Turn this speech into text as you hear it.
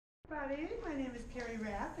everybody. My name is Carrie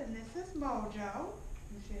Rapp, and this is Mojo.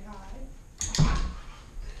 You say hi.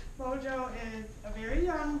 Mojo is a very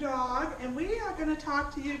young dog, and we are going to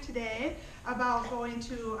talk to you today about going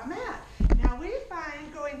to a mat. Now, we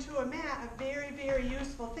find going to a mat a very, very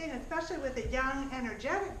useful thing, especially with a young,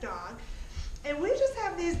 energetic dog. And we just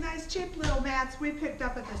have these nice, cheap little mats we picked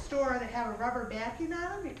up at the store that have a rubber backing on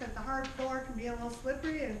them because the hard floor can be a little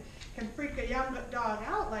slippery and can freak a young dog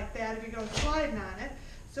out like that if he goes sliding on it.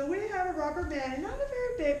 So we have a rubber mat, not a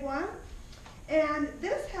very big one. And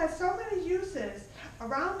this has so many uses.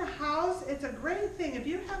 Around the house, it's a great thing. If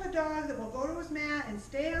you have a dog that will go to his mat and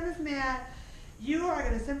stay on his mat, you are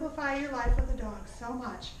going to simplify your life with the dog so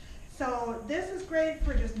much. So this is great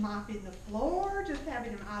for just mopping the floor, just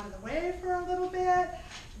having him out of the way for a little bit,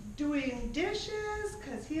 doing dishes,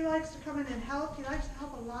 because he likes to come in and help. He likes to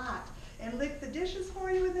help a lot. And lick the dishes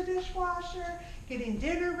for you in the dishwasher, getting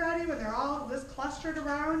dinner ready when they're all just clustered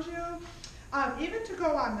around you. Even to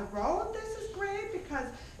go on the road, this is great because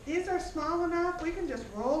these are small enough. We can just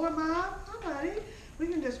roll them up. Hi, buddy. We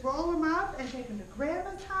can just roll them up and take them to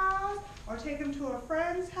Grandma's house or take them to a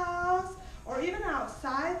friend's house. Or even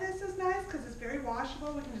outside, this is nice because it's very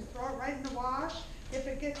washable. We can just throw it right in the wash if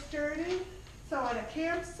it gets dirty. So at a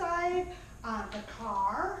campsite, the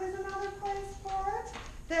car is another place for it.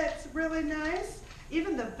 That's really nice.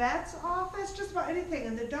 Even the vet's office, just about anything.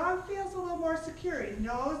 And the dog feels a little more secure. He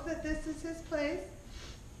knows that this is his place.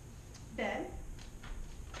 Bed.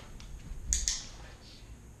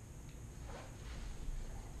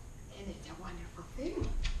 And it's a wonderful thing.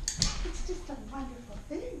 It's just a wonderful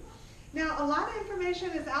thing. Now, a lot of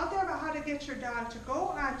information is out there about how to get your dog to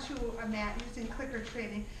go onto a mat using clicker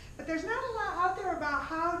training, but there's not a lot out there about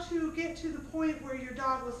how to get to the point where your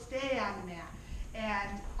dog will stay on the mat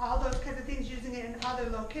and all those kinds of things, using it in other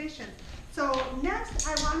locations. So next,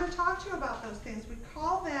 I want to talk to you about those things. We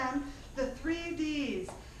call them the 3 Ds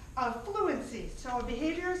of fluency. So a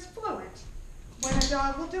behavior is fluent when a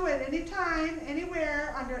dog will do it anytime,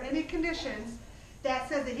 anywhere, under any conditions. That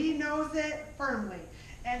says that he knows it firmly.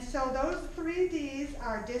 And so those 3 Ds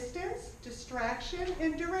are distance, distraction,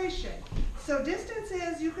 and duration. So distance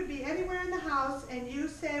is you could be anywhere in the house and you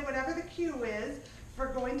say whatever the cue is for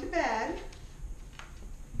going to bed,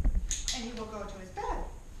 and he will go to his bed.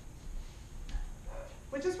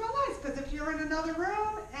 Which is real nice because if you're in another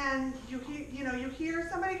room and you hear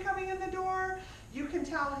somebody coming in the door, you can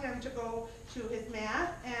tell him to go to his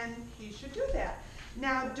mat and he should do that.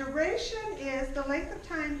 Now duration is the length of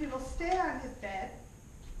time he will stay on his bed.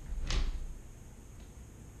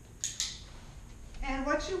 And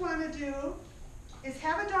what you want to do is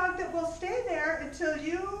have a dog that will stay there until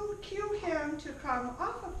you cue him to come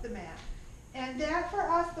off of the mat. And that for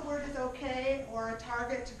us, the word is okay, or a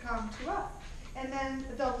target to come to us. And then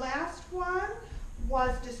the last one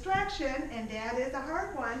was distraction, and that is a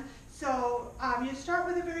hard one. So you start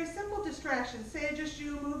with a very simple distraction. Say just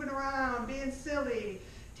you moving around, being silly,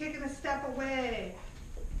 taking a step away.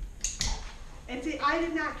 And see, I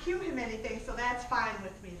did not cue him anything, so that's fine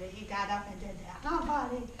with me that he got up and did that. Oh,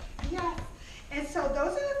 buddy, yes. And so those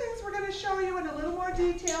are the things we're going to show you in a little more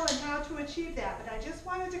detail and how to achieve that. But I just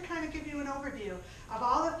wanted to kind of give you an overview of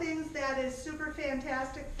all the things that is super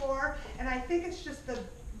fantastic for. And I think it's just the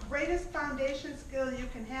greatest foundation skill you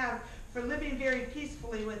can have for living very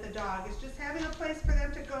peacefully with a dog. It's just having a place for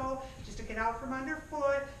them to go, just to get out from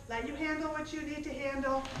underfoot, let you handle what you need to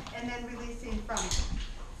handle, and then releasing from it.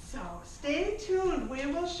 So stay tuned. We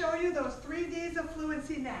will show you those 3 Ds of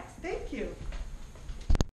fluency next. Thank you.